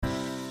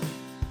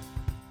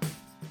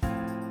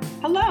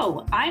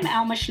Hello, I'm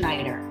Alma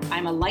Schneider.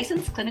 I'm a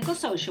licensed clinical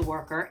social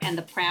worker and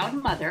the proud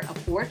mother of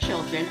 4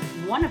 children,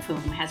 one of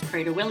whom has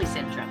Prader-Willi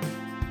syndrome.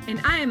 And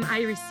I am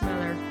Iris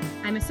Miller.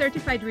 I'm a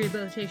certified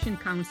rehabilitation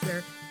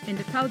counselor and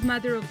the proud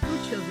mother of 2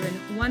 children,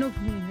 one of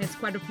whom has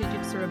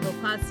quadriplegic cerebral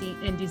palsy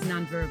and is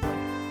nonverbal.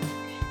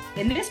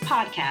 In this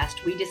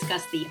podcast, we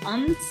discuss the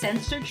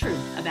uncensored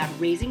truth about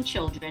raising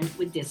children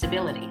with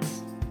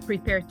disabilities.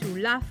 Prepare to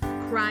laugh,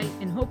 cry,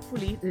 and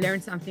hopefully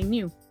learn something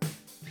new.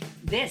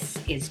 This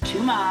is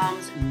 2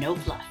 Moms, No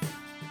Fluff.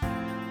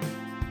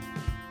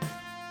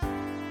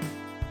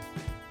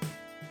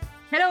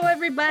 Hello,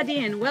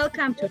 everybody, and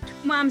welcome to 2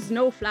 Moms,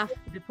 No Fluff,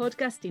 the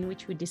podcast in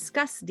which we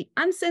discuss the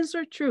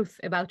uncensored truth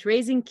about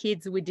raising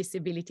kids with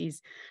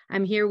disabilities.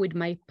 I'm here with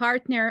my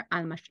partner,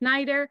 Alma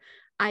Schneider.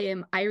 I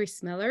am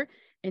Iris Miller,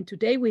 and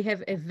today we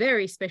have a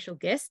very special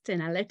guest,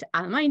 and I'll let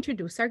Alma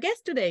introduce our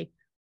guest today.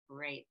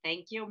 Great.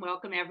 Thank you.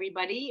 Welcome,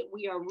 everybody.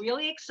 We are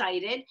really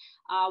excited.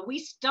 We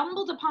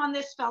stumbled upon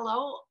this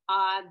fellow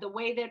the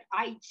way that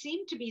I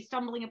seem to be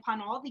stumbling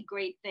upon all the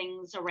great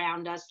things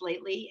around us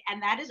lately,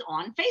 and that is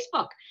on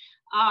Facebook.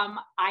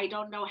 I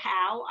don't know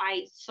how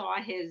I saw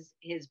his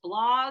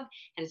blog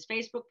and his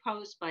Facebook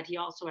post, but he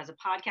also has a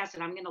podcast,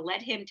 and I'm going to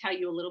let him tell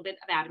you a little bit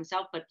about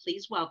himself, but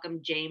please welcome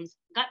James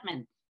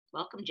Guttman.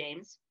 Welcome,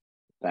 James.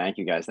 Thank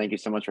you, guys. Thank you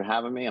so much for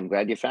having me. I'm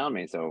glad you found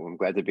me, so I'm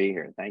glad to be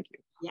here. Thank you.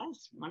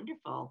 Yes,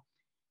 wonderful.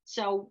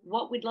 So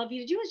what we'd love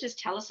you to do is just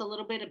tell us a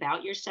little bit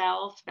about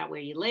yourself, about where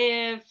you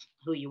live,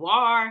 who you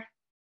are.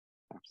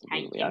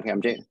 Absolutely. Okay,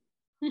 I'm James.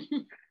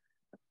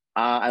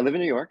 I live in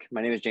New York.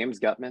 My name is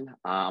James Guttman.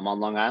 I'm on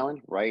Long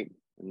Island, right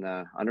in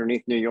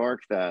underneath New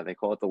York. They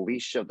call it the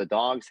leash of the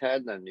dog's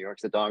head, and New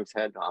York's the dog's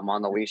head. I'm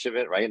on the leash of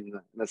it, right in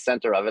the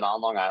center of it on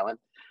Long Island.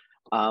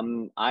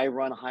 I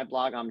run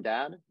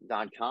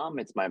highblogamdad.com.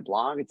 It's my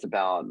blog. It's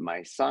about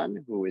my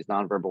son who is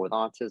nonverbal with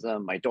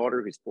autism, my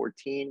daughter who's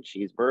 14.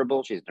 She's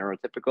verbal. She's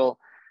neurotypical.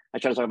 I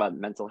try to talk about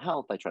mental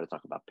health. I try to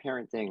talk about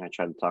parenting. I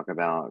try to talk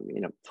about,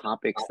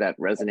 topics that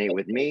resonate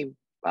with me.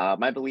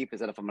 My belief is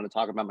that if I'm going to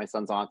talk about my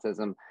son's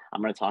autism,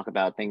 I'm going to talk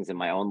about things in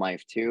my own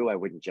life too. I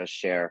wouldn't just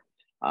share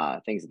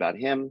things about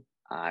him.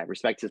 I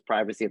respect his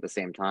privacy at the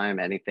same time.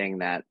 Anything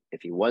that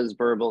if he was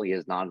verbal, he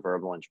is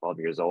nonverbal and 12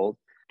 years old.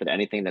 But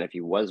anything that if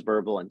he was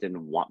verbal and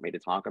didn't want me to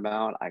talk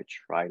about, I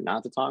try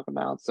not to talk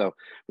about. So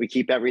we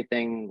keep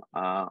everything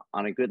on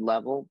a good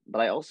level. But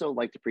I also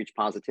like to preach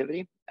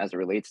positivity as it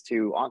relates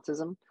to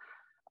autism.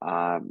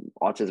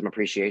 Autism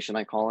appreciation,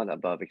 I call it,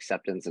 above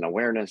acceptance and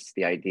awareness.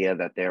 The idea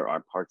that there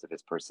are parts of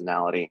his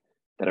personality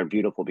that are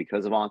beautiful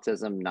because of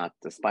autism, not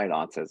despite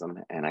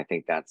autism. And I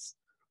think that's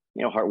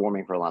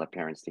heartwarming for a lot of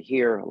parents to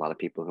hear, a lot of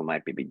people who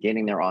might be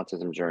beginning their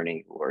autism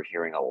journey, who are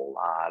hearing a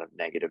lot of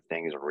negative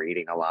things,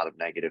 reading a lot of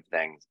negative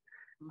things.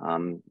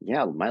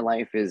 My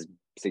life is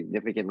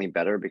significantly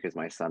better because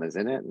my son is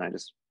in it, and I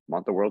just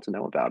want the world to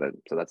know about it.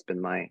 So that's been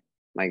my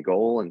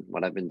goal and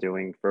what I've been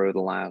doing for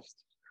the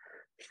last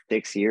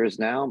 6 years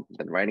now. I've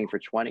been writing for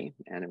 20,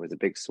 and it was a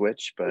big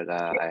switch, but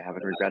I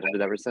haven't regretted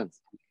it ever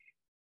since.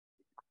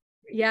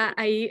 Yeah,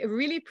 I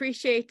really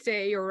appreciate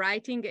your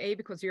writing, A,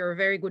 because you're a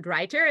very good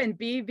writer, and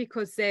B,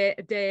 because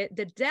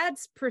the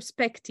dad's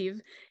perspective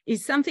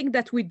is something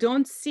that we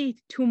don't see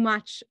too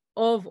much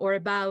of or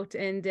about,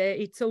 and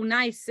it's so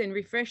nice and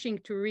refreshing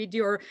to read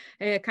your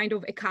kind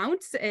of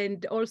accounts,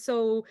 and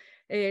also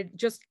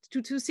just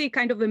to see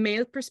kind of a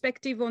male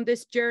perspective on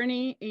this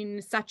journey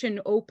in such an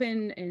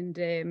open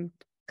and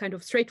kind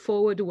of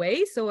straightforward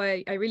way. So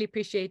I really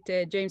appreciate,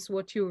 James,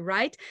 what you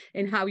write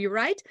and how you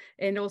write.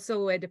 And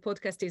also the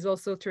podcast is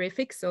also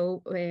terrific.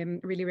 So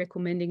really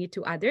recommending it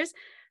to others.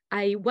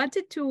 I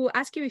wanted to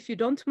ask you if you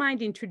don't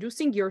mind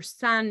introducing your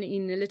son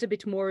in a little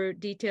bit more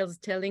details,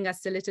 telling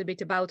us a little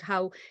bit about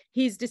how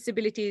his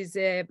disability is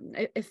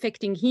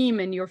affecting him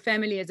and your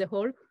family as a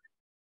whole.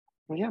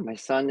 Well, yeah, my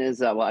son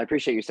is, I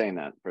appreciate you saying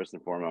that first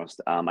and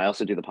foremost. I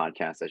also do the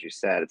podcast, as you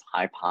said. It's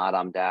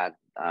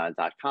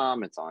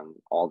highblogamdad.com. It's on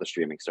all the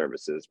streaming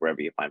services,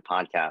 wherever you find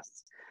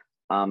podcasts.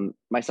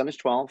 My son is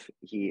 12.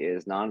 He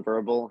is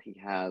nonverbal. He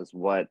has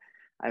what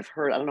I've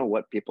heard, I don't know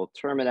what people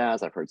term it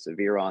as. I've heard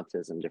severe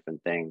autism,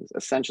 different things.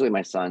 Essentially,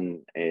 my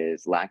son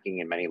is lacking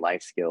in many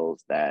life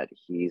skills that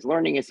he's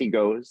learning as he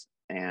goes.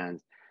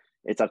 And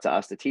it's up to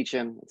us to teach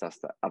him. It's up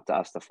to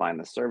us to find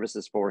the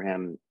services for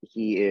him.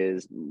 He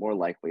is more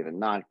likely than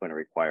not going to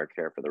require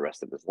care for the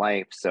rest of his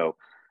life. So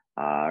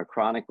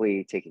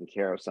chronically taking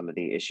care of some of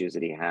the issues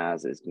that he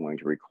has is going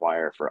to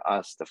require for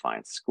us to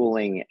find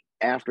schooling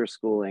after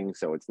schooling.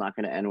 So it's not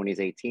going to end when he's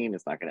 18.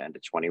 It's not going to end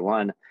at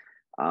 21.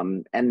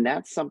 And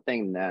that's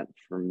something that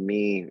for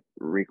me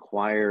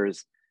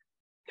requires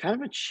kind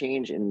of a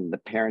change in the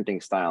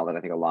parenting style that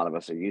I think a lot of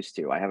us are used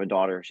to. I have a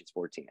daughter, she's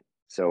 14.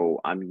 So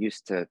I'm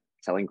used to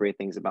telling great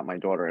things about my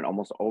daughter and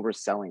almost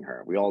overselling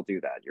her. We all do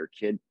that. Your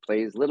kid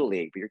plays Little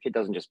League, but your kid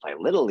doesn't just play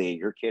Little League.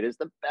 Your kid is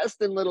the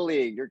best in Little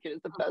League. Your kid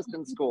is the best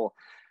in school.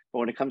 But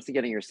when it comes to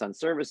getting your son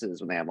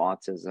services, when they have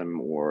autism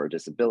or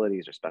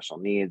disabilities or special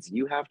needs,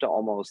 you have to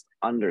almost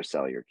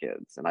undersell your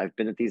kids. And I've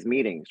been at these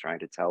meetings trying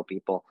to tell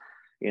people,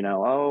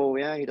 oh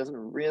yeah, he doesn't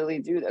really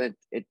do that.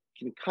 It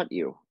can cut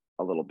you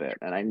a little bit.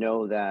 And I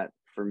know that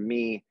for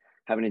me,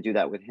 having to do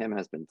that with him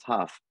has been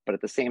tough. But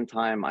at the same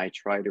time, I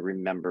try to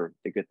remember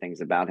the good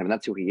things about him. And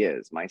that's who he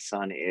is. My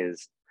son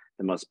is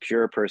the most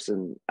pure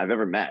person I've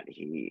ever met.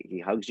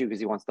 He hugs you because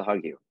he wants to hug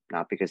you,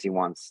 not because he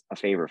wants a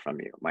favor from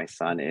you. My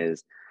son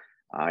is,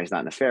 he's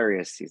not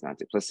nefarious. He's not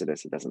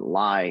duplicitous. He doesn't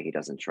lie. He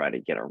doesn't try to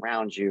get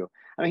around you.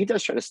 I mean, he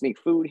does try to sneak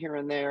food here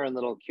and there and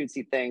little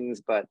cutesy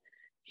things, but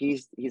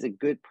he's a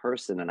good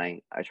person. And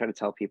I try to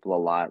tell people a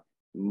lot,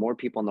 more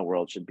people in the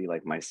world should be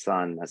like my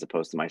son, as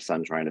opposed to my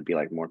son trying to be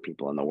like more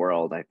people in the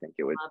world. I think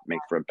it would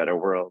make for a better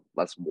world,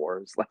 less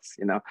wars, less,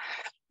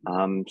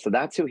 so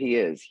that's who he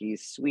is.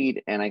 He's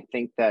sweet. And I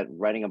think that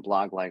writing a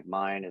blog like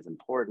mine is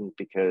important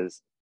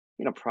because,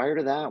 prior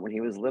to that, when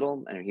he was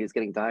little and he was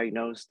getting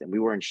diagnosed and we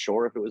weren't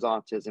sure if it was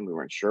autism, we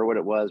weren't sure what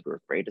it was, we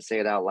were afraid to say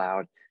it out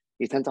loud.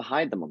 You tend to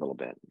hide them a little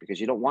bit because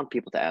you don't want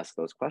people to ask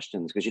those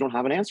questions because you don't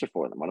have an answer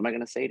for them. What am I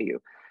going to say to you?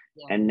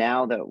 Yeah. And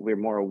now that we're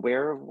more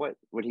aware of what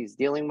he's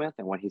dealing with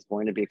and what he's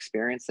going to be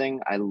experiencing,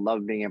 I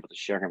love being able to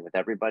share him with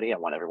everybody. I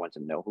want everyone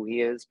to know who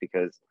he is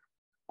because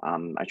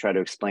I try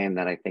to explain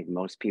that I think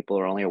most people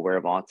are only aware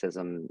of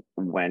autism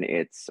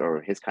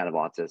or his kind of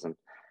autism,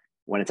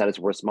 when it's at its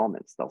worst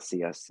moments. They'll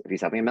see us if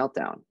he's having a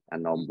meltdown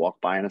and they'll walk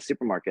by in a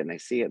supermarket and they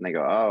see it and they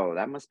go, oh,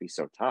 that must be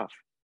so tough.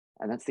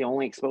 And that's the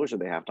only exposure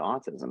they have to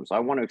autism. So I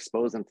want to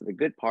expose them to the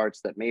good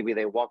parts that maybe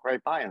they walk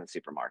right by in the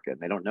supermarket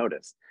and they don't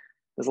notice.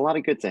 There's a lot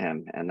of good to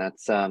him. And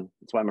that's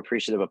why I'm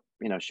appreciative of,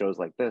 shows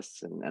like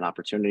this and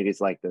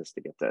opportunities like this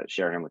to get to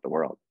share him with the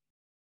world.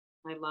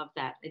 I love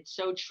that. It's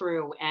so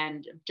true.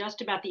 And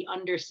just about the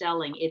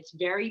underselling, it's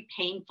very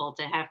painful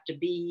to have to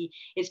be,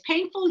 it's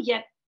painful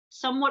yet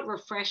somewhat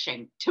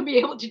refreshing to be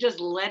able to just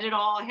let it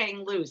all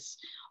hang loose,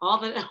 all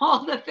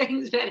the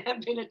things that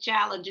have been a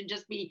challenge, and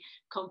just be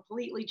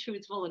completely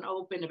truthful and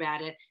open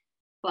about it.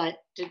 But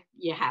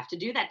you have to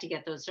do that to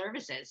get those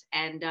services.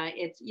 And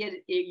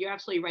you're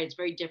absolutely right. It's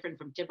very different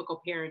from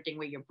typical parenting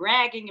where you're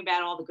bragging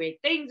about all the great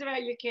things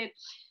about your kid.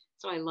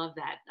 So I love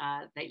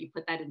that that you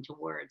put that into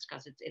words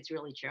because it's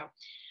really true.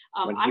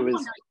 When he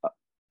was,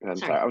 I'm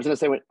sorry. I was going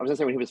to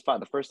say when he was 5.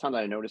 The first time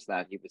that I noticed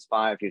that he was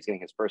 5, he was getting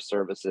his first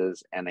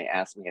services, and they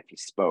asked me if he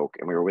spoke,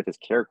 and we were with his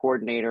care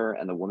coordinator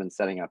and the woman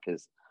setting up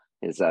his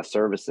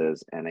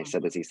services, and they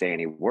said, "Does he say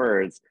any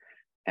words?"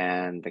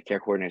 And the care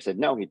coordinator said,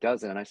 "No, he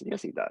doesn't." And I said,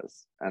 "Yes, he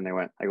does." And they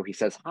went, "I go, he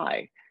says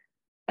hi,"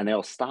 and they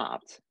all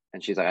stopped.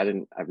 And she's like,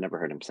 I've never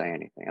heard him say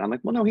anything. And I'm like,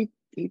 well, no, he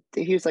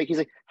was like,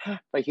 huh.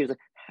 Like he was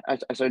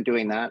like, I started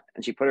doing that,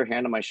 and she put her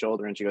hand on my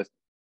shoulder and she goes,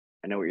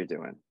 I know what you're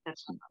doing.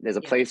 There's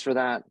a place for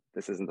that.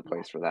 This isn't the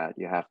place for that.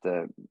 You have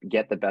to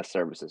get the best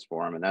services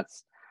for him. And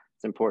it's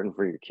important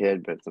for your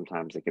kid, but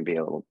sometimes it can be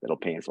a little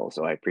painful.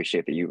 So I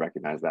appreciate that you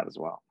recognize that as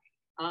well.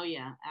 Oh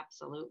yeah,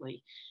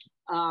 absolutely.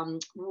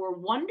 We're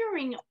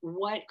wondering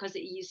because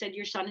you said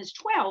your son is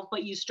 12,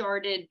 but you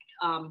started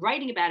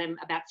writing about him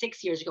about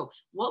 6 years ago.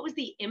 What was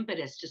the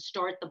impetus to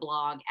start the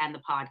blog and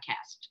the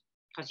podcast?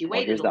 Because you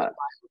waited a little while,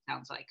 it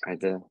sounds like. I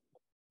did.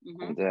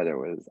 Mm-hmm.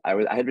 I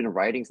did. I had been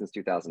writing since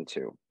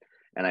 2002.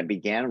 And I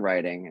began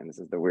writing, and this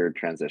is the weird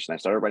transition. I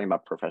started writing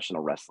about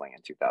professional wrestling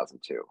in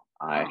 2002.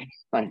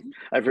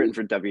 I've written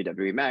for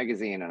WWE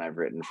Magazine, and I've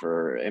written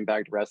for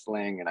Impact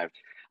Wrestling, and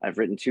I've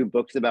written 2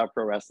 books about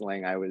pro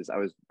wrestling. I was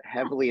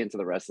heavily into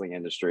the wrestling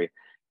industry,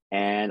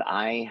 and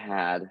I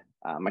had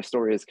my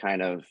story is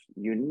kind of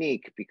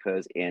unique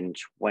because in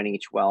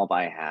 2012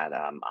 I had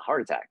a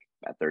heart attack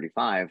at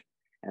 35,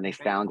 and they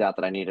found out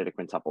that I needed a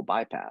quintuple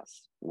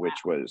bypass,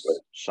 which was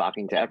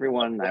shocking to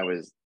everyone. I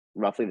was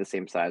roughly the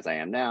same size I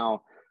am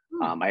now.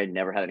 I had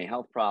never had any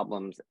health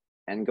problems.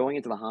 And going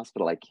into the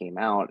hospital, I came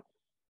out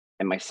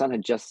and my son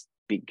had just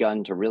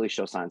begun to really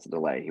show signs of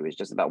delay. He was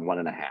just about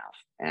 1.5.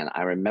 And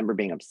I remember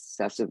being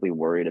obsessively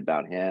worried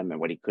about him and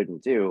what he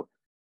couldn't do.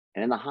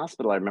 And in the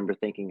hospital, I remember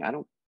thinking, I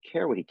don't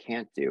care what he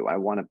can't do. I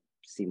want to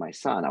see my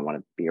son. I want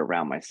to be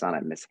around my son.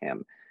 I miss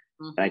him.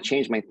 Mm-hmm. And I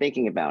changed my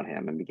thinking about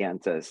him and began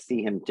to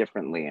see him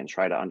differently and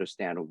try to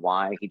understand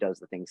why he does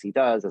the things he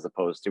does, as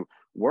opposed to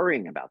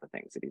worrying about the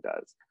things that he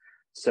does.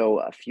 So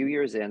a few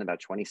years in,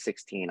 about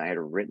 2016, I had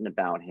written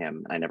about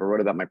him. I never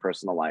wrote about my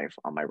personal life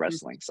on my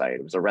wrestling site.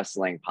 It was a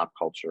wrestling pop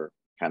culture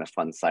kind of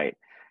fun site.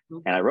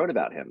 Mm-hmm. And I wrote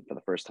about him for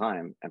the first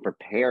time and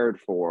prepared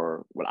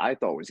for what I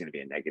thought was going to be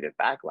a negative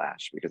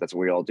backlash, because that's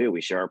what we all do. We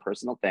share our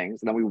personal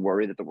things and then we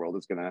worry that the world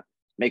is going to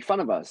make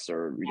fun of us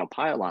or,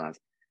 pile on us.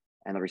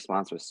 And the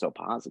response was so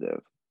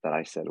positive that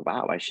I said,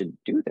 wow, I should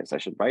do this. I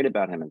should write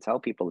about him and tell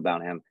people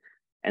about him.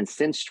 And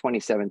since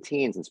February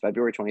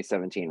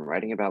 2017,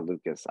 writing about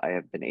Lucas, I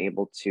have been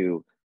able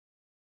to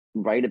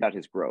write about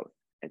his growth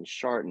and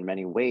chart in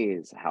many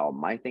ways how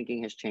my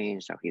thinking has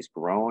changed, how he's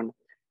grown.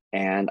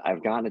 And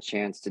I've gotten a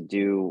chance to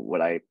do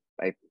what I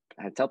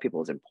tell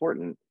people is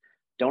important.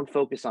 Don't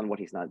focus on what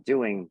he's not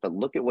doing, but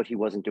look at what he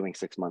wasn't doing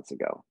 6 months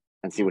ago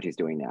and see what he's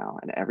doing now.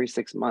 And every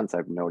 6 months,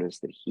 I've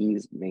noticed that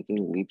he's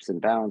making leaps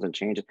and bounds and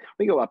changes.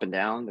 We go up and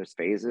down. There's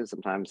phases.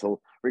 Sometimes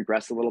he'll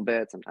regress a little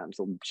bit. Sometimes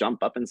he'll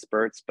jump up in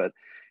spurts. But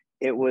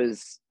it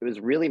was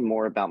really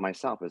more about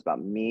myself. It was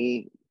about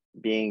me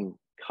being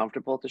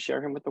comfortable to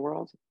share him with the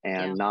world,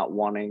 and not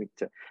wanting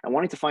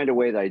to find a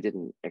way that I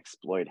didn't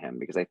exploit him,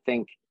 because I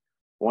think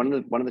one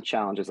of the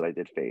challenges that I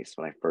did face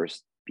when I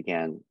first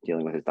began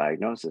dealing with his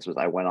diagnosis was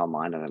I went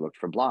online and I looked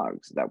for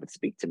blogs that would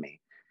speak to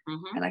me.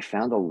 Mm-hmm. And I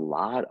found a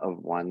lot of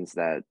ones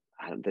that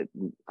I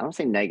don't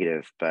say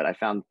negative, but I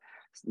found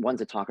ones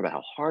that talk about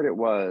how hard it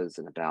was,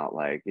 and about,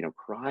 like,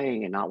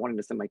 crying and not wanting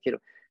to send my kid.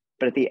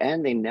 But at the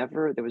end,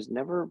 there was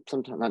never,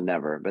 sometimes not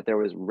never, but there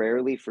was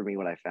rarely for me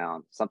when I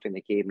found something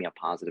that gave me a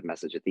positive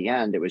message at the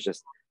end. It was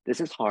just,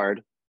 this is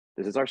hard.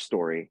 This is our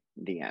story,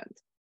 the end.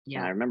 And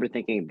I Yeah. remember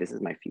thinking, this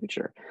is my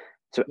future.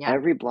 So Yeah.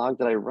 every blog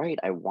that I write,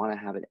 I want to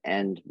have it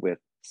end with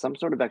some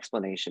sort of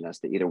explanation as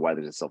to either why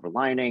there's a silver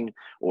lining,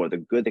 or the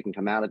good that can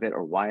come out of it,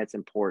 or why it's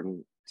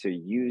important to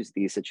use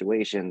these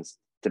situations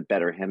to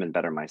better him and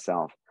better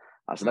myself.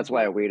 So that's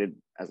why I waited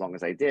as long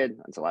as I did,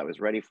 until I was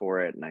ready for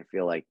it. And I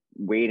feel like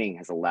waiting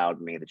has allowed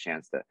me the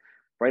chance to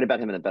write about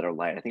him in a better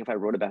light. I think if I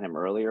wrote about him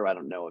earlier, I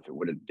don't know if it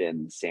would have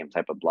been the same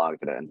type of blog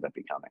that it ended up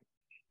becoming.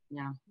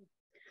 Yeah.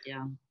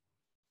 Yeah.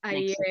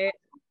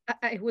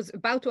 I was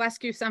about to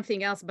ask you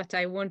something else, but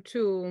I want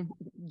to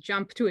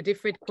jump to a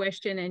different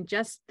question and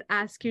just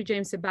ask you,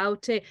 James,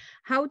 about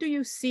how do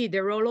you see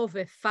the role of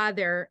a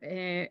father,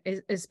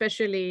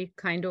 especially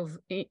kind of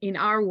in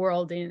our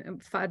world, in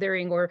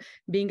fathering or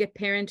being a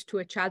parent to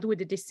a child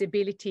with a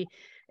disability?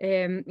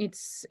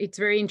 It's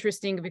very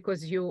interesting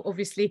because you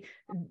obviously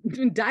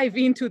dive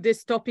into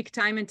this topic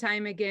time and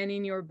time again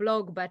in your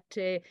blog, but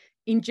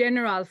in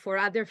general, for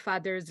other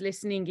fathers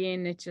listening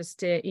in, it's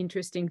just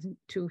interesting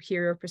to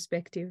hear your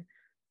perspective.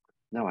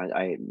 No,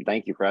 I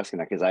thank you for asking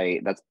that,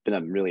 because that's been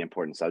a really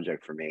important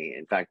subject for me.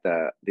 In fact,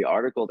 the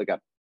article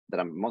that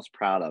I'm most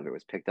proud of, it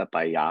was picked up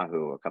by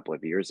Yahoo a couple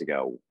of years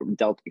ago,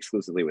 dealt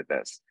exclusively with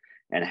this,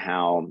 and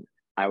how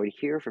I would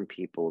hear from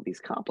people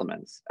these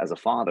compliments as a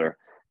father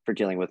for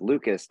dealing with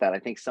Lucas that I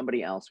think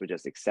somebody else would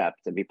just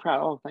accept and be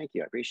proud. Oh, thank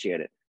you, I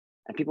appreciate it.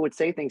 And people would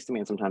say things to me,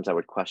 and sometimes I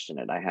would question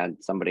it. I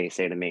had somebody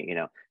say to me,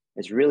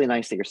 it's really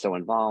nice that you're so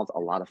involved. A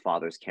lot of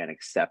fathers can't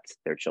accept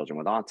their children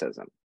with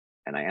autism.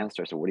 And I asked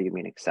her, so what do you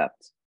mean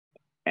accept?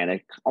 And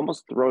it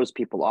almost throws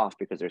people off,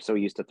 because they're so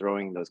used to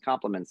throwing those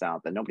compliments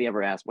out that nobody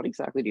ever asked, what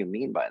exactly do you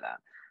mean by that?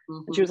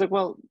 And she was like,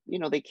 well,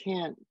 they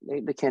can't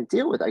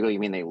deal with it. I go, you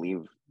mean they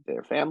leave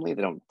their family?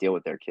 They don't deal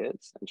with their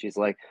kids? And she's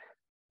like,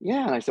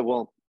 yeah. And I said,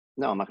 well,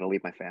 no, I'm not going to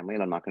leave my family,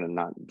 and I'm not going to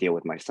not deal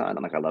with my son.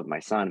 I'm like, I love my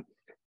son.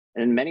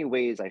 And in many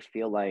ways, I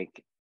feel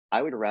like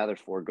I would rather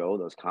forego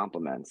those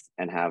compliments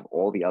and have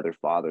all the other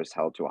fathers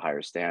held to a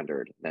higher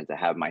standard than to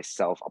have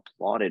myself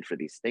applauded for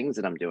these things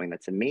that I'm doing.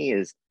 That to me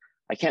is,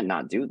 I can't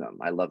not do them.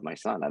 I love my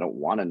son. I don't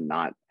want to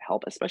not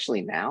help, especially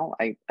now.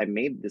 I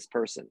made this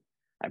person.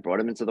 I brought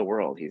him into the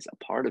world. He's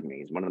a part of me.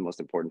 He's one of the most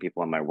important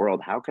people in my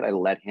world. How could I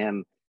let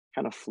him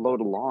kind of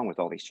float along with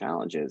all these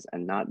challenges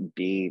and not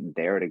be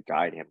there to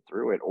guide him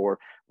through it, or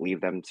leave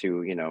them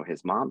to,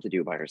 his mom to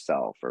do by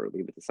herself, or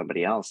leave it to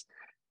somebody else?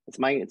 It's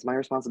my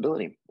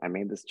responsibility. I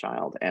made this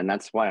child. And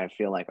that's why I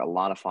feel like a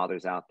lot of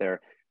fathers out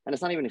there, and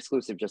it's not even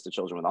exclusive just to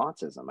children with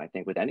autism. I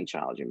think with any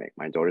child you make.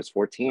 My daughter's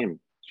 14.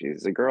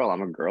 She's a girl.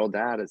 I'm a girl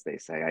dad, as they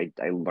say.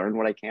 I learn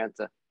what I can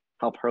to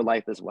help her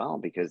life as well,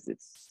 because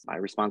it's my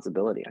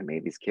responsibility. I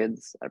made these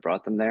kids. I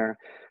brought them there.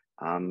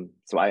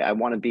 So I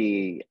want to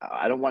be,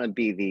 I don't want to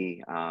be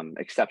the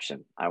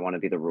exception. I want to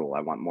be the rule.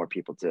 I want more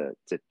people to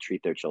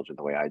treat their children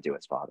the way I do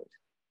as fathers.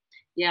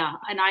 Yeah.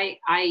 And I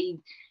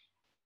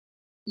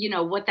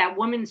what that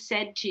woman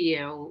said to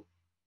you,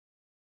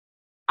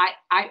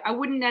 I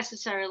wouldn't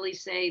necessarily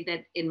say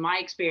that in my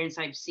experience,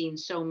 I've seen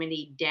so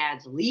many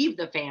dads leave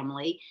the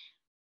family,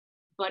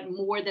 but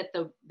more that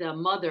the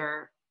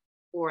mother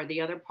or the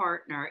other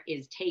partner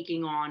is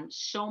taking on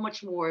so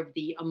much more of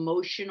the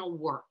emotional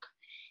work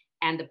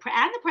and the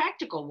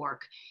practical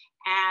work.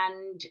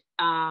 And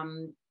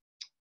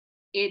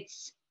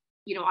it's,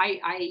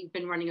 I've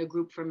been running a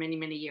group for many,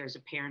 many years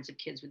of parents of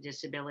kids with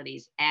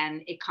disabilities.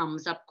 And it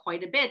comes up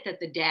quite a bit that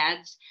the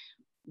dads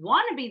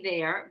want to be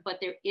there, but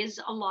there is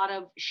a lot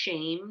of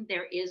shame.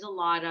 There is a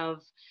lot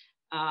of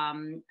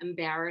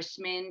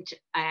embarrassment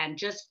and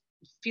just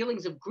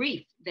feelings of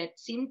grief that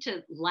seem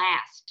to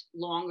last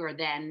longer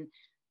than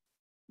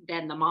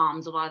the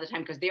moms a lot of the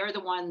time, because they're the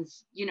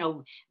ones,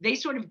 they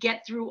sort of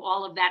get through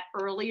all of that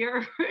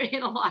earlier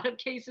in a lot of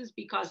cases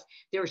because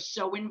they're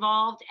so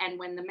involved. And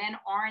when the men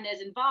aren't as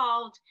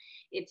involved,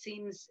 it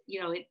seems,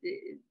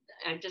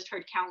 I've just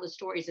heard countless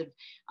stories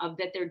of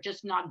that they're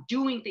just not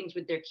doing things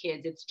with their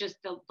kids. It's just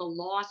the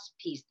loss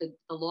piece, the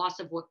loss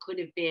of what could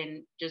have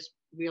been just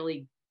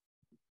really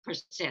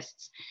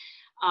persists.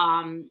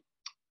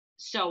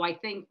 So I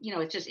think,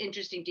 it's just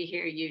interesting to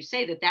hear you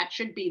say that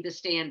should be the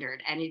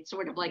standard. And it's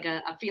sort of like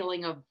a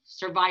feeling of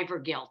survivor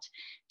guilt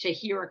to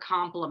hear a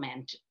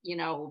compliment,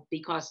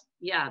 because,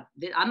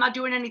 I'm not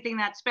doing anything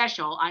that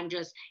special.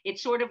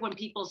 It's sort of when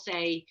people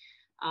say,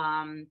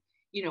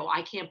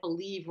 I can't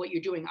believe what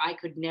you're doing. I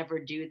could never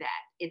do that.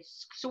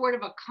 It's sort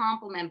of a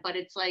compliment, but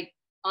it's like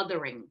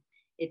othering.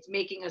 It's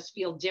making us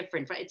feel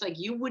different. It's like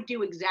you would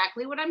do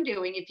exactly what I'm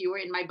doing if you were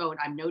in my boat.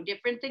 I'm no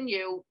different than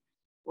you.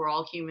 We're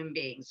all human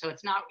beings. So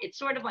it's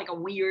sort of like a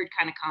weird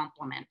kind of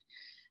compliment.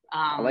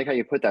 I like how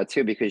you put that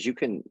too, because you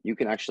can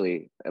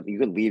actually, you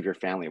can leave your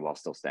family while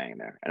still staying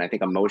there. And I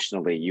think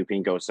emotionally you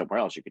can go somewhere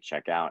else, you could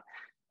check out.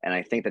 And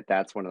I think that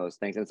that's one of those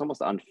things. And it's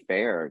almost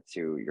unfair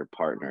to your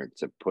partner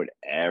to put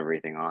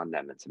everything on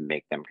them and to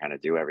make them kind of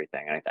do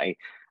everything. And I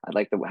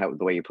like the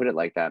way you put it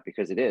like that,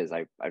 because it is.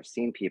 I've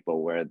seen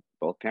people where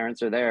both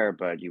parents are there,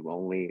 but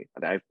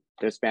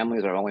there's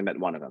families I've only met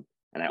one of them,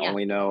 and I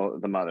only know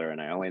the mother,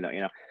 and I only know,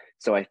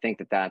 So I think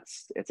that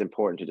it's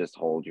important to just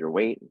hold your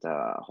weight,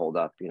 hold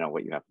up,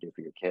 what you have to do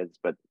for your kids.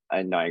 But I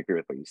agree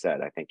with what you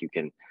said. I think you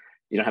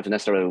don't have to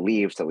necessarily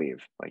leave to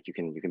leave. Like you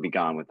can be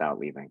gone without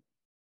leaving.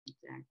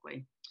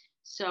 Exactly.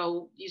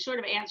 So you sort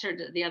of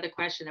answered the other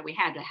question that we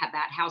had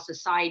about how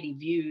society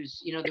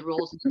views, the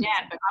roles of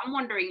dad. But I'm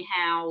wondering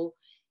how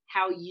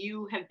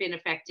you have been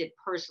affected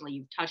personally.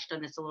 You've touched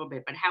on this a little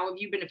bit, but how have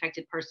you been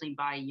affected personally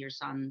by your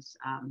son's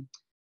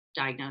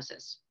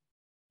diagnosis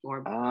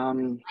or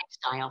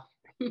lifestyle?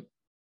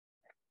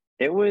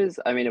 It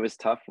was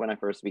tough when I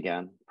first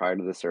began prior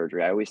to the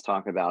surgery. I always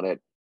talk about it,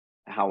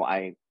 how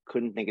I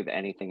couldn't think of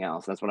anything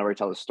else. That's whenever I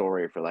tell a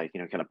story for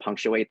kind of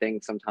punctuate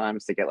things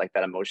sometimes to get like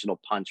that emotional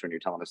punch when you're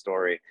telling a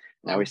story.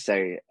 And I always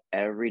say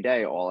every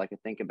day, all I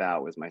could think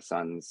about was my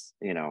son's,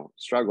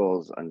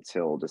 struggles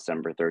until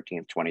December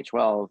 13th,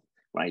 2012,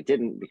 when I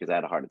didn't, because I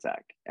had a heart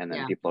attack. And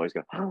then people always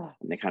go, oh,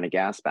 and they kind of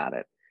gasp at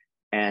it.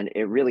 And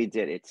it really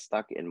did. It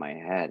stuck in my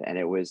head. And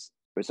it was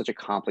such a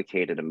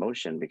complicated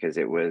emotion, because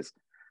it was,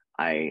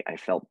 I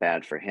felt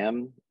bad for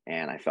him,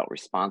 and I felt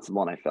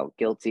responsible, and I felt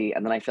guilty.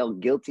 And then I felt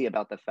guilty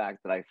about the fact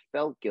that I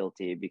felt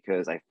guilty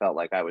because I felt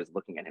like I was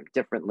looking at him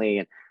differently.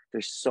 And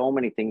there's so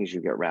many things you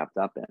get wrapped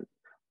up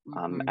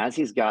in. As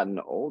he's gotten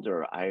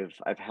older, I've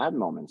had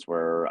moments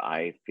where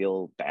I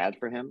feel bad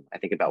for him. I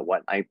think about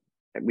what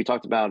we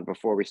talked about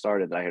before we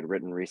started, that I had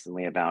written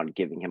recently about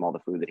giving him all the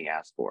food that he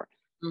asked for.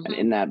 And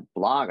in that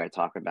blog, I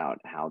talk about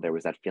how there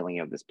was that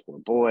feeling of this poor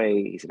boy.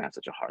 He's gonna have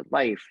such a hard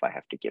life. I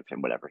have to give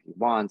him whatever he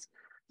wants.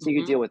 So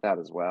you deal with that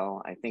as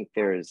well. I think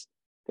there's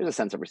a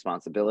sense of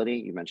responsibility.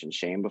 You mentioned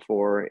shame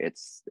before.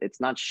 It's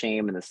not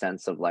shame in the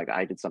sense of like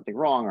I did something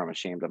wrong or I'm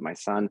ashamed of my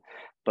son,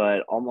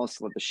 but almost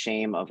with the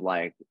shame of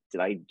like, did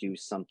I do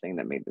something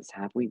that made this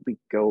happen? We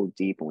go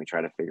deep and we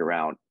try to figure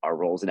out our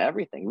roles in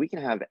everything. We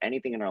can have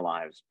anything in our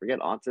lives.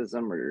 Forget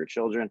autism or your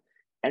children.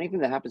 Anything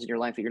that happens in your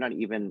life that you're not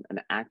even an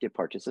active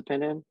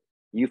participant in,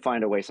 you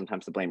find a way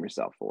sometimes to blame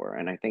yourself for.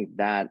 And I think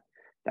that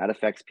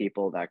affects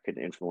people. That could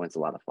influence a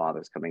lot of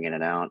fathers coming in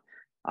and out.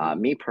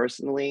 Me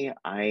personally,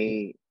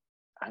 I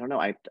don't know.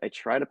 I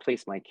try to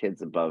place my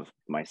kids above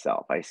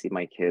myself. I see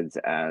my kids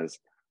as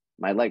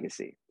my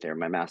legacy. They're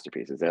my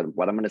masterpieces. They're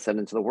what I'm going to send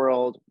into the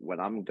world. When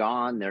I'm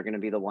gone, they're going to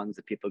be the ones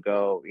that people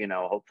go,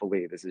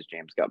 hopefully this is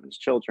James Guttman's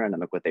children and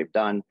look what they've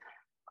done.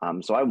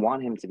 So I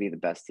want him to be the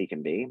best he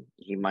can be.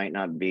 He might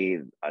not be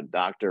a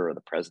doctor or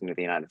the president of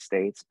the United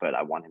States, but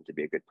I want him to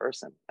be a good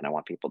person. And I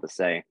want people to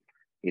say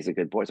he's a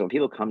good boy. So when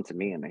people come to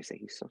me and they say,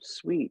 he's so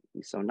sweet,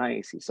 he's so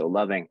nice, he's so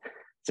loving,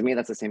 to me,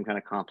 that's the same kind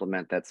of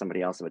compliment that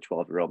somebody else of a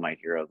 12-year-old might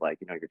hear of, like,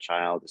 your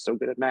child is so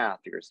good at math,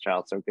 your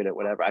child's so good at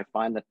whatever. I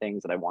find the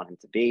things that I want him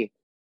to be,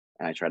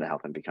 and I try to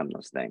help him become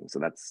those things. So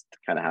that's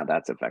kind of how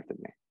that's affected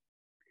me.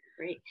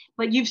 Great.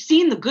 But you've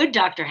seen The Good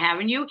Doctor,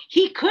 haven't you?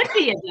 He could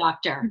be a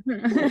doctor.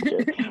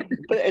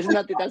 But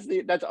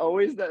isn't that's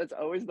always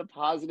the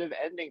positive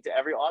ending to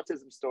every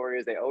autism story,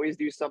 is they always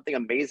do something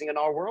amazing in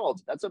our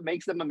world. That's what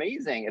makes them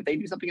amazing. If they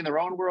do something in their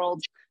own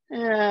world,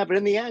 but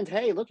in the end,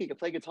 hey, look, he can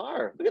play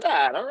guitar. Look at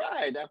that. All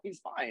right, now he's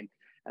fine.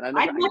 And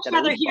I'd much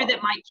rather hear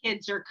that my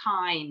kids are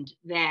kind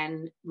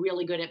than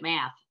really good at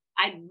math.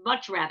 I'd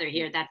much rather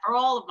hear that for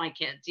all of my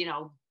kids,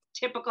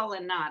 typical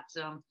and not.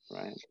 So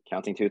right,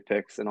 counting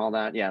toothpicks and all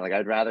that. Yeah, like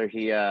I'd rather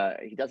he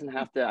doesn't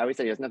have to. I always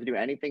say he doesn't have to do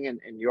anything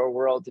in your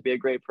world to be a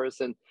great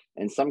person.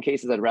 In some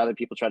cases, I'd rather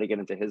people try to get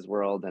into his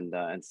world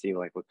and see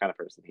like what kind of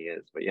person he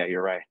is. But yeah,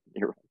 you're right.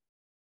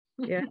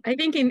 Yeah, I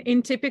think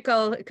in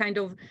typical kind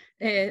of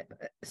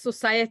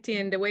society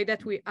and the way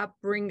that we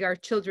upbring our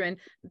children,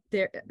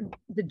 the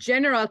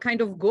general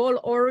kind of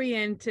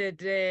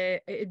goal-oriented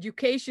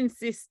education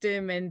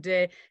system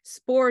and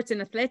sports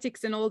and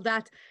athletics and all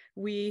that,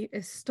 we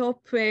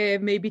stop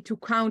maybe to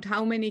count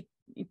how many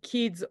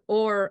kids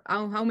or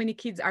how many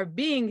kids are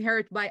being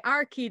hurt by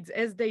our kids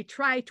as they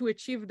try to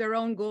achieve their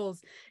own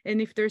goals.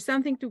 And if there's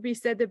something to be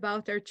said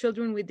about our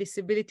children with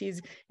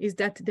disabilities, is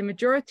that the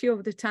majority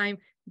of the time,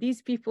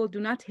 these people do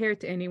not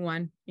hurt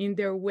anyone in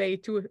their way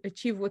to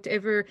achieve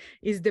whatever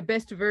is the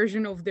best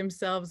version of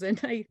themselves. And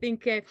I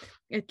think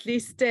at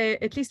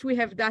least we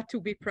have that to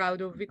be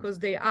proud of, because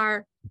they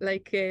are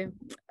like,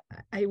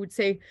 I would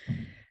say,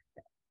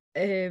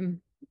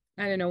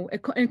 I don't know,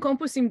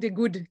 encompassing the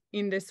good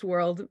in this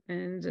world.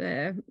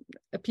 And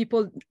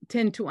people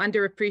tend to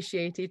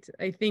underappreciate it.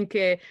 I think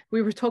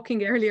we were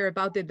talking earlier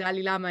about the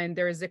Dalai Lama, and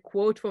there is a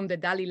quote from the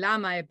Dalai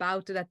Lama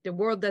about that the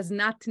world does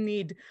not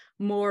need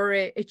more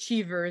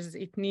achievers,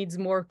 it needs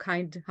more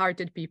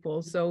kind-hearted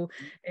people. So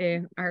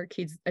our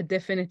kids are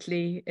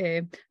definitely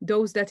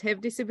those that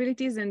have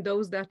disabilities and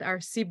those that are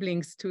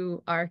siblings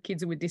to our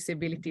kids with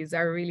disabilities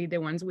are really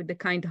the ones with the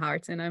kind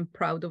hearts, and I'm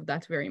proud of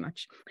that very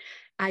much.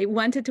 I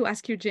wanted to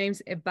ask you,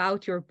 James,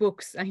 about your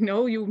books. I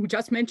know you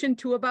just mentioned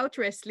 2 about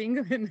wrestling,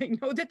 and I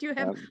know that you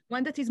have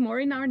one that is more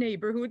in our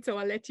neighborhood, so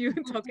I'll let you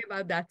talk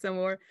about that some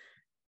more.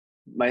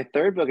 My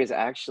third book is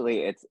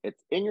actually, it's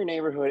in your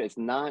neighborhood. It's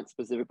not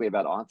specifically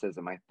about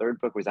autism. My third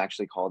book was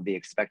actually called The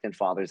Expectant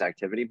Father's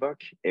Activity Book.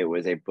 It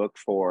was a book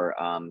for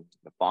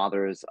the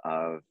fathers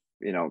of,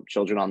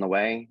 children on the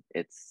way.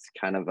 It's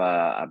kind of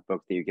a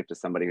book that you give to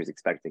somebody who's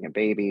expecting a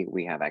baby.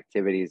 We have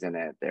activities in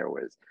it. There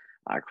was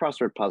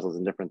crossword puzzles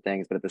and different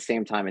things, but at the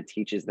same time, it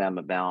teaches them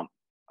about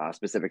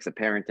specifics of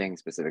parenting,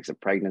 specifics of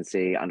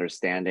pregnancy,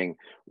 understanding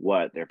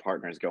what their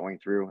partner is going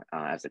through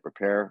as they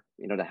prepare,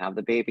 to have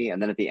the baby.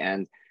 And then at the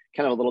end,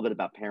 kind of a little bit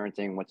about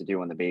parenting, what to do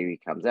when the baby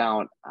comes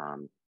out.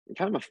 Kind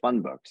of a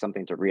fun book,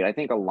 something to read. I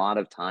think a lot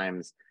of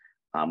times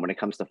when it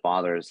comes to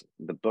fathers,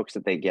 the books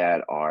that they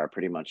get are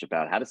pretty much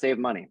about how to save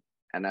money.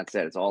 And that's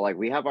it. It's all like,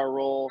 we have our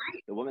role,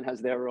 the woman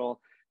has their role.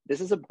 This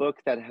is a book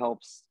that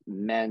helps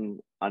men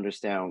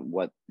understand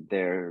what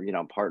their,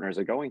 partners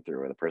are going through,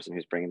 or the person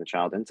who's bringing the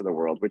child into the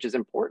world, which is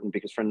important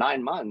because for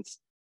 9 months,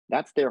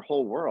 that's their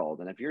whole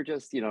world. And if you're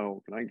just,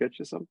 can I get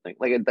you something?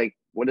 Like,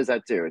 what does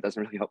that do? It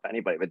doesn't really help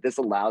anybody, but this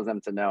allows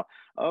them to know,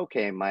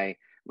 okay, my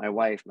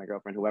wife, my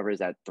girlfriend, whoever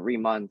is at 3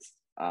 months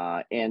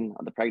in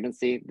the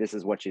pregnancy, this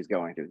is what she's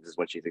going through. This is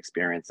what she's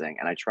experiencing.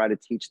 And I try to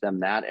teach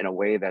them that in a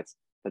way that's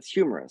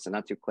humorous and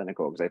not too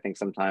clinical, because I think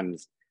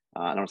sometimes,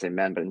 I don't want to say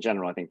men, but in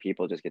general, I think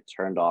people just get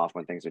turned off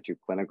when things are too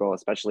clinical,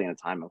 especially in a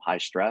time of high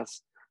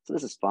stress. So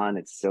this is fun.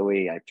 It's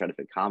silly. I try to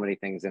fit comedy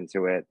things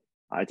into it.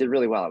 I did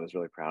really well. I was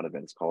really proud of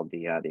it. It's called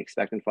the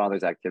Expectant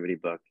Father's Activity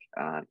Book.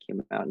 It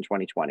came out in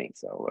 2020,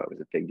 so it was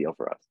a big deal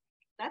for us.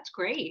 That's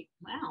great.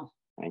 Wow.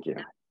 Thank you.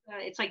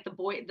 It's like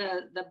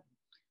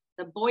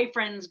the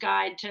boyfriend's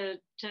guide to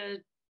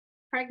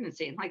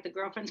pregnancy, like the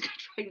girlfriend's guide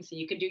to pregnancy.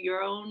 You could do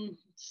your own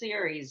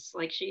series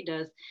like she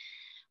does.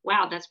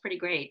 Wow, that's pretty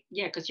great.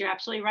 Yeah, because you're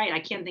absolutely right. I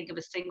can't think of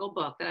a single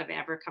book that I've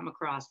ever come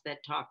across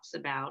that talks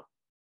about,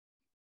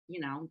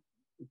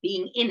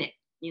 being in it,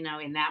 in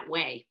that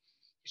way.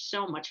 There's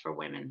so much for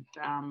women.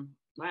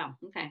 Wow.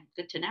 Okay.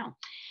 Good to know.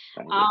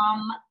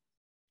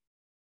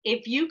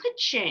 If you could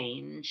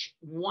change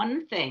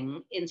one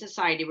thing in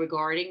society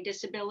regarding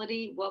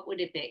disability, what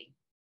would it be?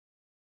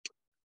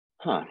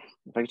 If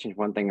I could change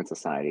one thing in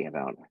society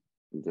about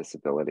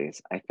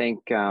disabilities, I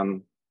think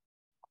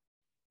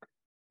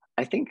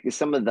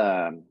some of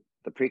the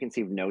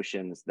preconceived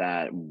notions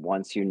that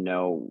once you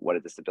know what a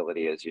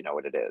disability is, you know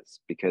what it is.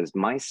 Because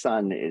my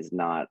son is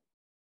not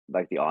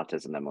like the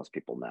autism that most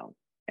people know.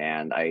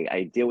 And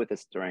I deal with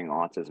this during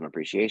Autism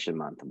Appreciation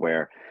Month,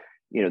 where,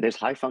 there's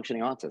high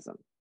functioning autism.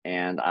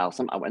 And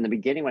in the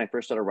beginning, when I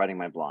first started writing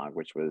my blog,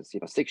 which was,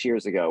 6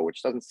 years ago,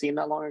 which doesn't seem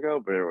that long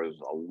ago, but it was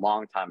a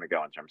long time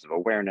ago in terms of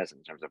awareness,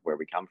 in terms of where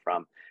we come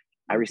from.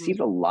 I received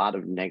a lot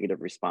of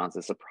negative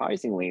responses,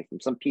 surprisingly, from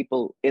some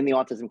people in the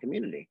autism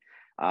community,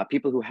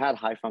 people who had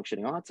high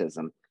functioning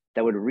autism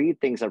that would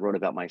read things I wrote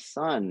about my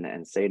son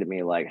and say to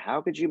me, like,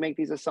 how could you make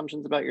these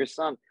assumptions about your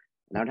son?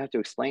 And I would have to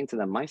explain to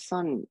them, my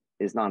son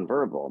is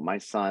nonverbal. My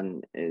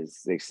son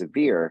is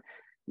severe.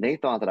 They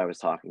thought that I was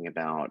talking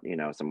about,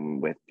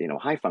 someone with,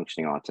 high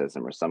functioning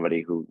autism or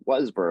somebody who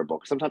was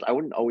verbal. Sometimes I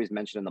wouldn't always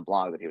mention in the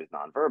blog that he was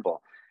nonverbal.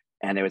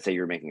 And they would say,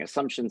 you're making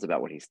assumptions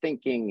about what he's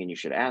thinking and you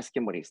should ask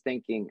him what he's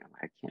thinking.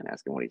 I can't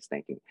ask him what he's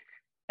thinking.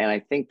 And I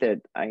think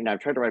that, I've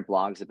tried to write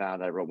blogs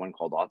about it. I wrote one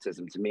called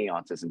Autism to Me,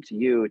 Autism to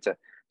You, to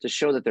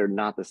show that they're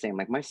not the same.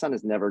 Like, my son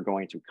is never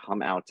going to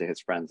come out to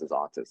his friends as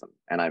autism.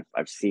 And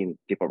I've seen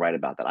people write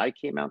about that. I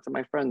came out to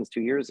my friends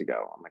 2 years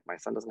ago. I'm like, my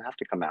son doesn't have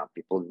to come out.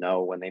 People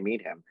know when they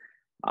meet him.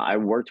 I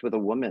worked with a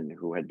woman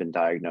who had been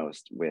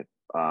diagnosed with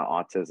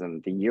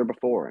autism the year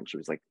before, and she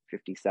was like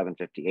 57,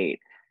 58,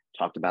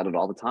 talked about it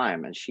all the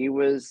time. And she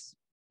was,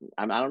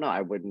 I don't know,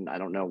 I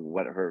don't know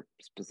what her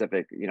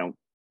specific,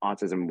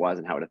 autism was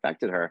and how it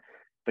affected her,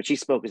 but she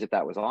spoke as if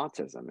that was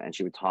autism, and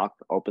she would talk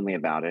openly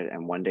about it.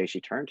 And one day she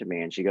turned to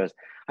me and she goes,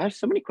 I have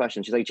so many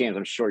questions. She's like, James,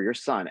 I'm sure your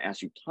son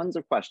asks you tons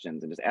of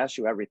questions and just asks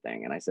you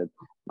everything. And I said,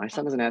 my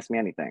son doesn't ask me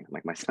anything. I'm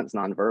like, my son's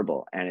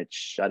nonverbal. And it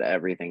shut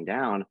everything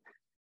down,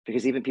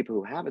 because even people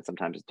who have it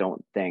sometimes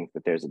don't think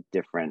that there's a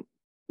different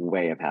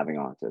way of having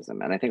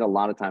autism. And I think a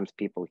lot of times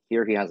people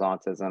hear he has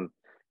autism,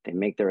 they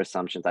make their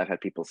assumptions. I've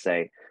had people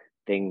say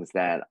things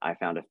that I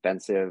found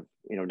offensive,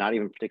 not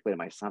even particularly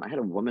to my son. I had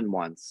a woman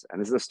once, and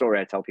this is a story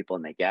I tell people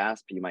and they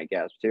gasp, you might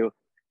gasp too.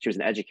 She was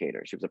an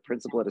educator. She was a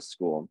principal at a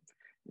school.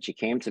 And she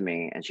came to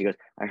me and she goes,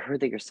 I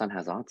heard that your son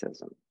has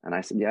autism. And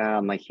I said, yeah.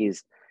 I'm like,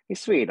 he's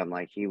sweet. I'm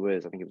like, I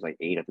think he was like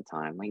 8 at the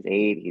time. Like, he's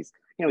 8.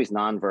 He's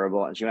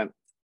nonverbal. And she went,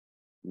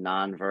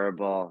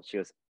 nonverbal. She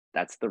goes,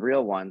 that's the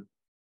real one.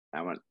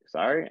 I went,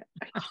 sorry?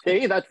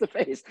 See, that's the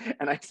face.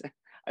 And I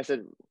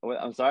said, well,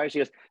 I'm sorry. She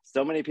goes,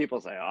 so many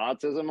people say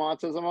autism,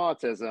 autism,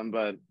 autism,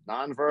 but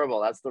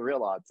nonverbal, that's the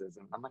real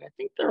autism. I'm like, I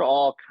think they're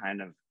all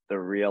kind of the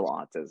real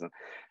autism.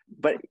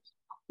 But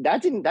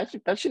that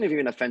shouldn't have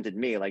even offended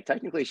me. Like,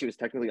 technically, she was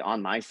technically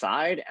on my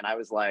side. And I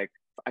was like,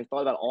 I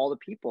thought about all the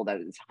people, that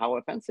is how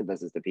offensive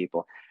this is to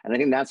people. And I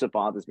think that's what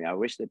bothers me. I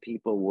wish that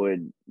people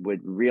would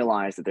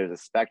realize that there's a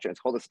spectrum. It's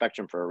called a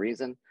spectrum for a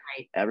reason.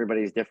 Right.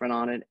 Everybody's different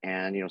on it.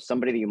 And,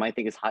 somebody that you might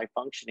think is high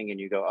functioning and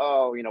you go,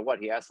 oh, what?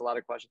 He asks a lot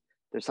of questions.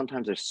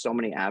 There's so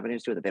many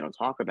avenues to it that they don't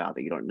talk about,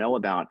 that you don't know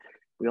about.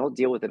 We all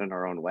deal with it in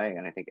our own way.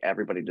 And I think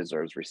everybody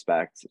deserves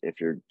respect if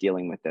you're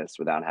dealing with this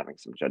without having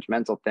some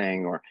judgmental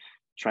thing or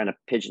trying to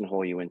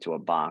pigeonhole you into a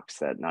box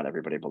that not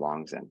everybody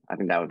belongs in. I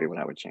think that would be what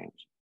I would change.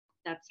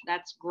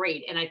 That's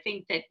great. And I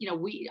think that,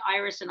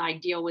 Iris and I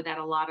deal with that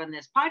a lot on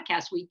this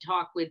podcast. We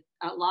talk with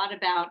a lot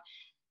about,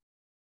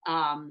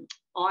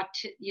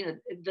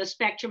 the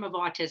spectrum of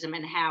autism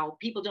and how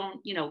people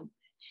don't,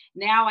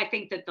 now I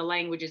think that the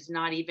language is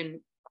not even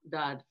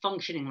the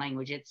functioning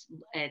language.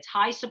 It's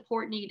high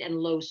support need and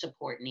low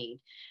support need.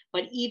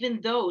 But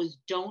even those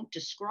don't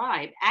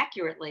describe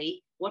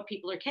accurately what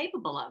people are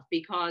capable of,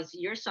 because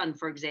your son,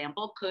 for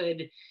example,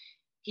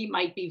 he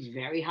might be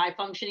very high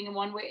functioning in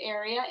one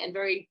area and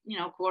very,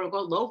 quote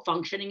unquote, low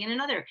functioning in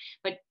another.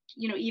 But,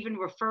 even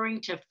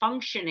referring to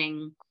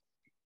functioning,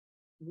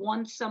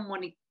 once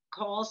someone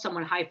calls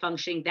someone high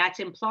functioning, that's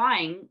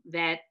implying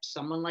that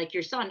someone like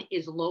your son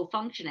is low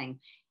functioning.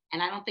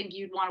 And I don't think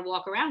you'd want to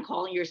walk around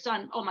calling your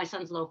son, oh, my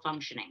son's low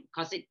functioning,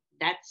 because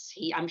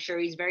I'm sure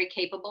he's very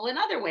capable in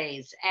other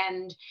ways.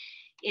 And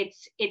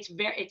it's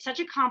such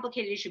a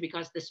complicated issue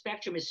because the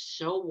spectrum is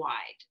so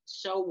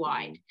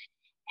wide.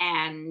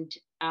 And,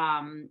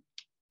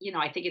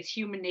 I think it's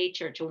human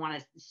nature to want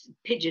to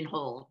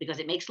pigeonhole, because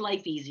it makes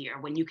life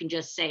easier when you can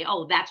just say,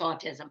 oh, that's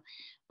autism.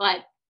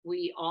 But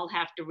we all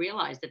have to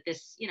realize that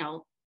this,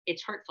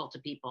 it's hurtful to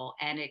people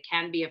and it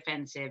can be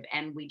offensive.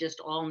 And we just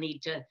all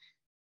need to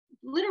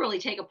literally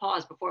take a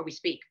pause before we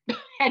speak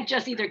and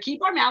just either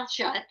keep our mouth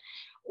shut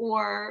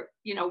or,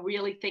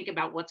 really think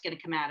about what's going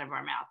to come out of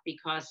our mouth,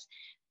 because,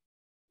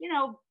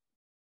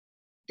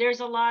 there's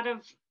a lot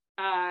of,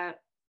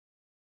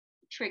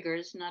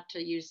 triggers, not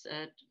to use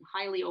a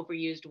highly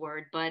overused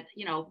word, but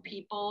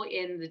people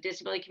in the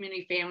disability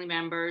community, family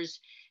members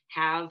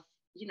have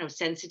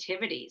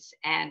sensitivities,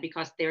 and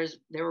because there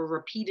are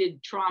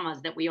repeated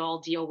traumas that we all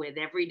deal with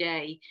every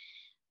day,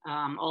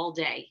 all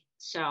day.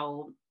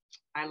 So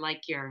I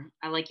like your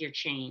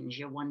change,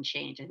 your one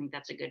change. I think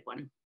that's a good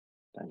one.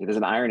 Thank you. There's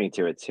an irony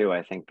to it too,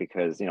 I think,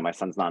 because my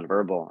son's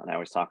nonverbal, and I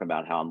always talk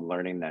about how I'm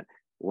learning that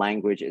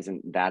language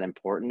isn't that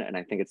important. And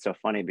I think it's so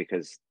funny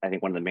because I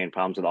think one of the main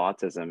problems with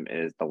autism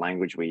is the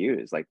language we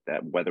use, like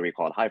that, whether we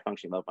call it high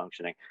functioning, low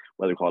functioning,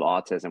 whether we call it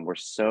autism, we're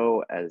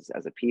so, as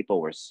a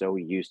people, we're so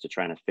used to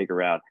trying to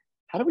figure out,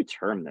 how do we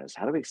term this?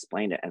 How do we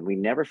explain it? And we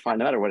never find,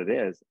 no matter what it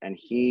is. And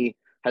he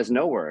has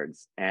no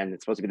words, and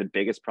it's supposed to be the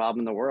biggest problem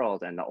in the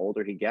world. And the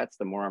older he gets,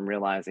 the more I'm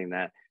realizing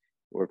that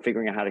we're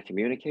figuring out how to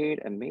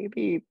communicate, and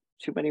maybe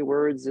too many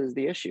words is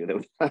the issue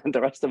that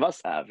the rest of us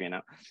have,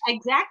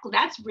 Exactly.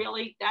 That's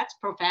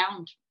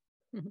profound.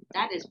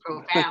 That is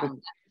profound. That's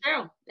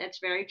true. That's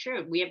very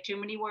true. We have too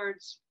many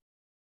words.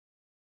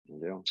 We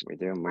do.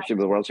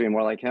 The world should be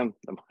more like him.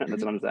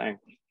 That's what I'm saying.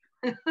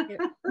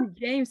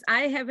 James,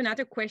 I have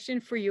another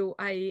question for you.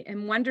 I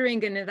am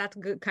wondering, and that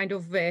kind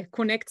of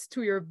connects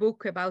to your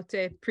book about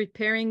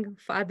preparing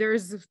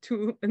fathers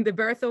to the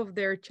birth of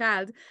their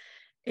child.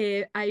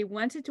 I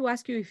wanted to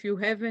ask you if you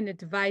have an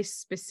advice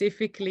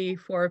specifically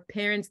for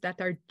parents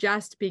that are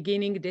just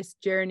beginning this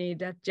journey,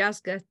 that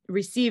just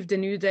received a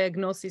new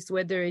diagnosis,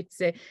 whether it's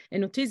an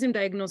autism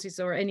diagnosis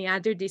or any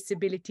other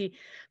disability.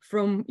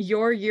 From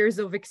your years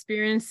of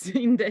experience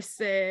in this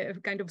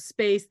kind of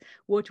space,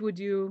 what would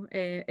you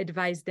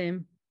advise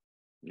them?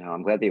 No,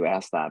 I'm glad that you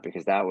asked that,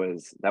 because that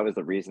was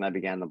the reason I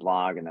began the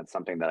blog, and that's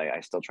something that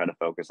I still try to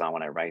focus on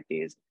when I write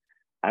these.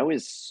 I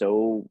was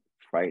so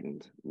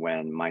frightened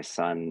when my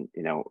son,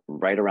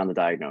 right around the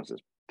diagnosis,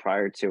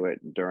 prior to it,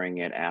 during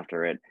it,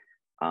 after it.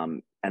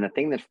 And the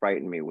thing that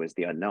frightened me was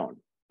the unknown.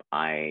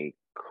 I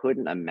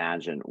couldn't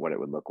imagine what it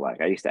would look like.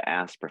 I used to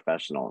ask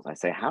professionals, I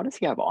say, how does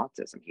he have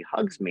autism? He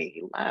hugs me,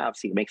 he laughs,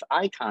 he makes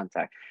eye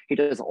contact. He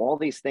does all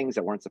these things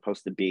that weren't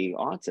supposed to be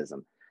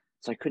autism.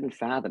 So I couldn't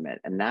fathom it.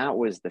 And that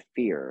was the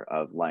fear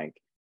of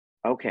like,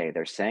 okay,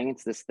 they're saying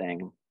it's this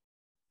thing,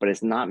 but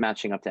it's not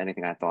matching up to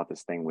anything I thought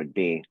this thing would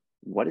be.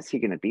 What is he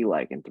going to be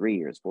like in 3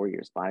 years, 4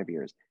 years, 5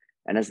 years?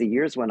 And as the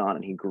years went on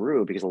and he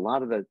grew, because a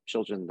lot of the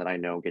children that I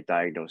know get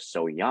diagnosed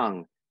so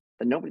young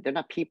that they're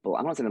not people. I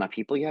don't want to say they're not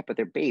people yet, but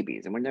they're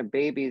babies. And when they're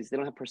babies, they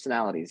don't have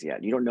personalities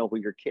yet. You don't know who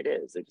your kid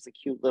is. They're just a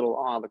cute little,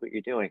 oh, look what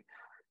you're doing.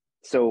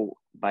 So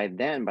by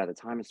the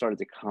time it started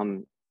to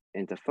come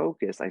into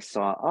focus, I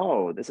saw,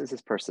 oh, this is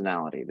his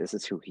personality. This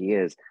is who he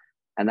is.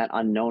 And that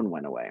unknown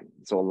went away.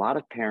 So a lot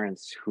of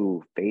parents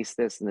who face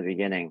this in the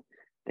beginning,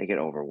 they get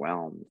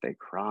overwhelmed, they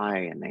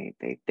cry, and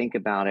they think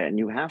about it. And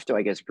you have to,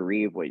 I guess,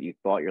 grieve what you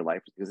thought your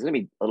life was, because it's going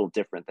to be a little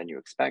different than you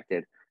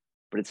expected,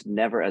 but it's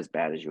never as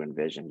bad as you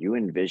envision. You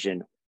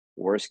envision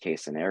worst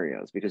case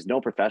scenarios, because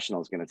no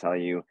professional is going to tell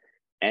you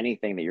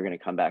anything that you're going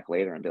to come back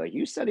later and be like,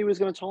 you said he was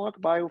going to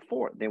talk by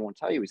 4. They won't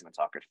tell you he's going to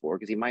talk at 4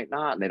 because he might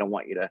not, and they don't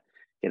want you to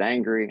get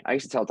angry. I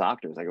used to tell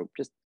doctors, I go,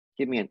 just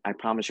give me I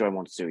promise you I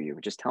won't sue you.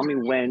 Just tell me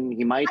when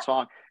he might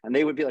talk. And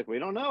they would be like, we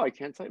don't know. I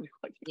can't tell you.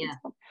 Like, Yeah.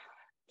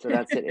 So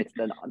that's it. It's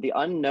the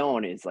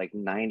unknown is like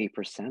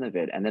 90% of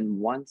it. And then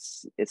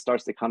once it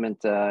starts to come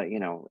into,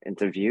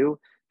 into view,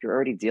 you're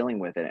already dealing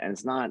with it. And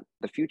it's not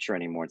the future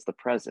anymore. It's the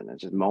present.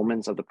 It's just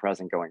moments of the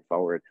present going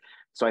forward.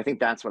 So I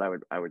think that's what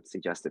I would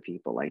suggest to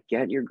people, like,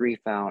 get your grief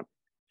out,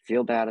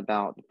 feel bad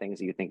about the things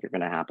that you think are going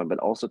to happen, but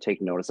also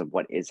take notice of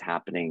what is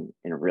happening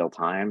in real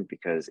time,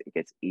 because it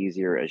gets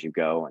easier as you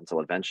go until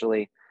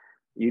eventually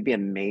you'd be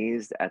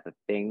amazed at the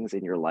things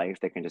in your life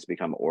that can just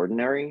become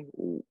ordinary,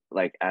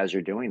 like as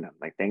you're doing them,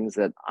 like things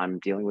that I'm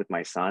dealing with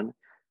my son.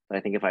 But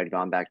I think if I'd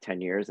gone back 10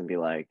 years and be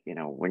like,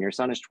 when your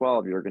son is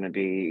 12, you're going to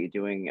be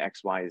doing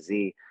X, Y,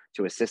 Z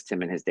to assist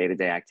him in his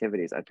day-to-day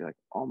activities. I'd be like,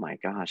 oh my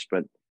gosh,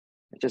 but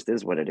it just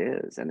is what it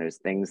is. And there's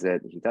things that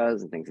he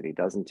does and things that he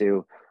doesn't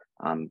do.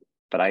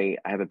 But I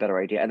have a better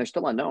idea. And there's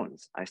still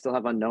unknowns. I still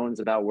have unknowns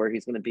about where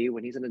he's going to be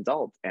when he's an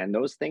adult. And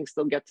those things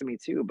still get to me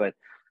too. But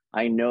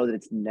I know that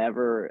it's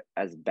never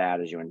as bad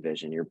as you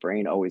envision. Your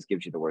brain always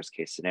gives you the worst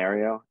case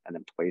scenario and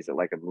then plays it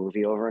like a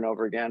movie over and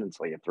over again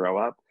until you throw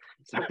up.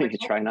 So you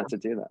try not to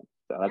do that.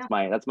 So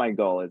that's my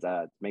goal, is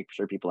to make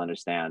sure people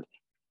understand,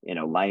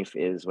 life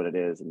is what it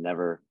is, and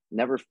never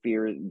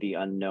fear the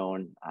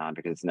unknown,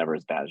 because it's never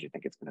as bad as you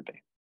think it's going to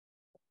be.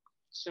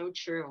 So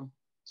true.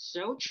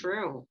 So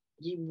true.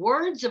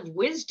 Words of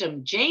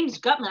wisdom, James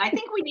Guttman. I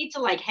think we need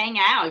to hang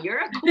out. You're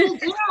a cool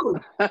dude.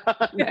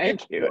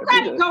 Thank you. You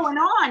got it going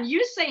on.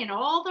 You're saying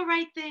all the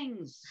right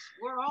things.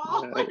 We're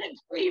all in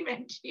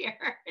agreement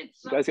here.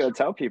 You guys got to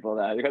tell people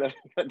that. You got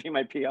to be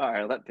my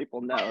PR. Let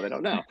people know. They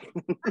don't know.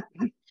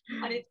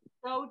 But it's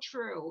so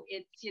true.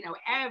 It's,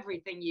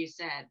 everything you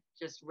said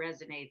just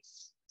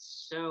resonates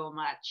so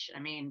much. I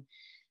mean,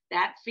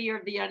 that fear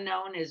of the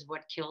unknown is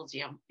what kills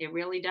you. It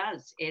really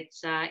does.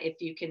 It's if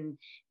you can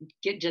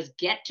just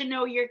get to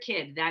know your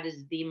kid, that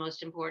is the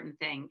most important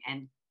thing,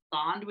 and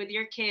bond with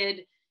your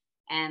kid,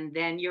 and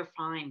then you're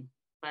fine.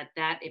 But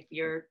that if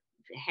your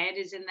head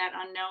is in that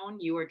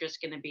unknown, you are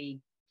just going to be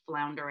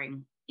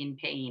floundering in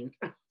pain.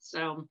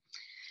 So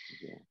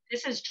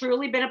this has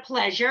truly been a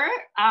pleasure.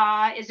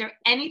 Is there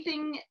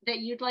anything that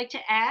you'd like to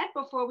add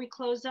before we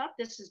close up?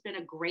 This has been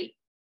a great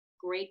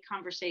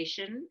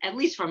conversation, at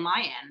least from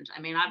my end. I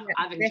mean,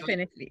 I've enjoyed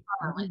definitely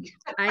it.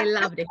 I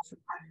loved it.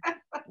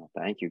 Well,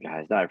 thank you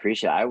guys. No, I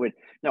appreciate it. I want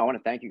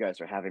to thank you guys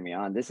for having me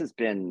on. This is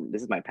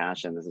my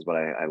passion. This is what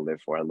I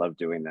live for. I love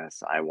doing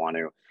this. I want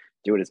to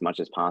do it as much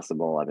as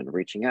possible. I've been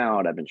reaching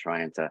out. I've been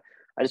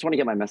I just want to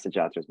get my message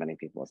out to as many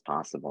people as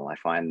possible. I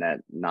find that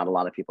not a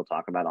lot of people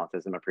talk about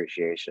autism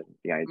appreciation.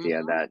 The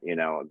idea that,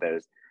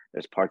 there's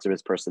parts of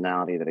his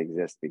personality that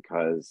exist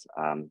because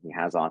he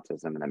has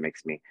autism, and that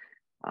makes me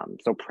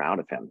so proud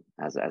of him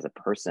as a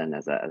person,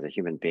 as a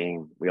human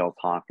being. We all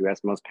talk. You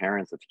ask most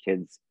parents of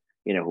kids,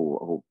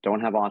 who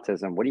don't have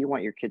autism, what do you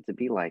want your kid to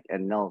be like?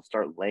 And they'll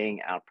start laying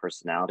out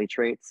personality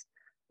traits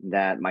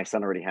that my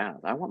son already has.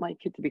 I want my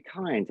kid to be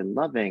kind and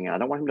loving. I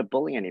don't want him to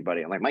bully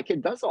anybody. I'm like, my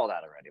kid does all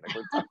that already.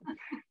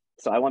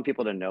 So I want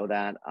people to know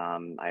that.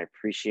 I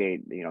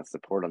appreciate,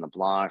 support on the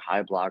blog,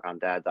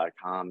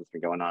 highblogondad.com. It's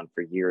been going on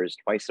for years,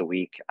 twice a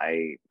week.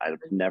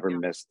 I've never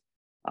missed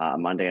a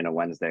Monday and a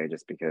Wednesday,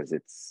 just because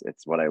it's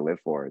what I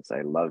live for.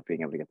 I love being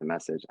able to get the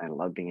message. I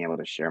love being able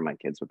to share my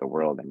kids with the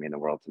world. They mean the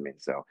world to me.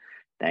 So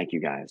thank you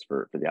guys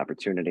for the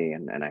opportunity.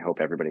 And I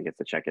hope everybody gets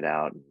to check it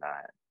out. And,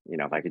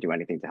 if I could do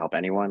anything to help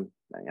anyone,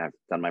 I've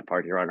done my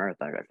part here on earth.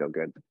 I feel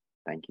good.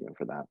 Thank you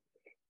for that.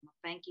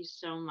 Thank you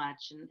so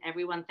much. And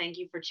everyone, thank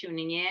you for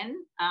tuning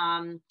in.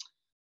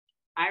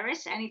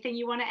 Iris, anything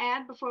you want to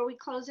add before we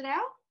close it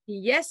out?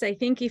 Yes, I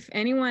think if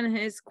anyone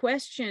has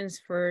questions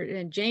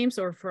for James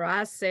or for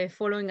us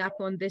following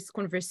up on this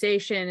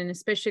conversation, and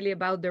especially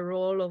about the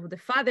role of the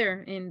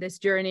father in this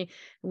journey,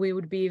 we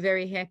would be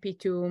very happy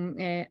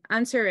to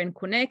answer and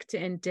connect.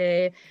 And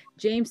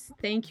James,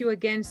 thank you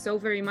again so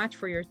very much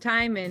for your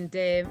time and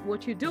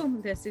what you do.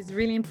 This is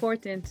really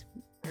important.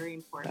 Very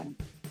important.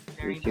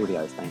 Very important. You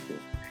guys. Thank you.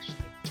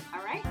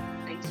 All right.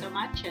 Thanks so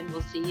much. And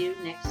we'll see you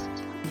next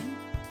time.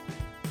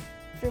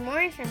 For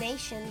more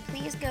information,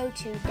 please go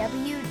to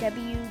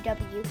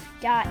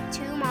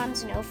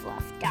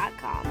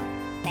www.twomomsnofluff.com.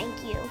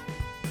 Thank you.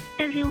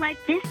 If you like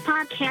this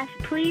podcast,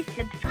 please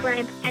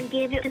subscribe and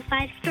give it a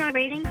 5-star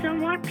rating so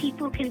more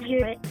people can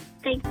hear it.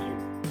 Thank you.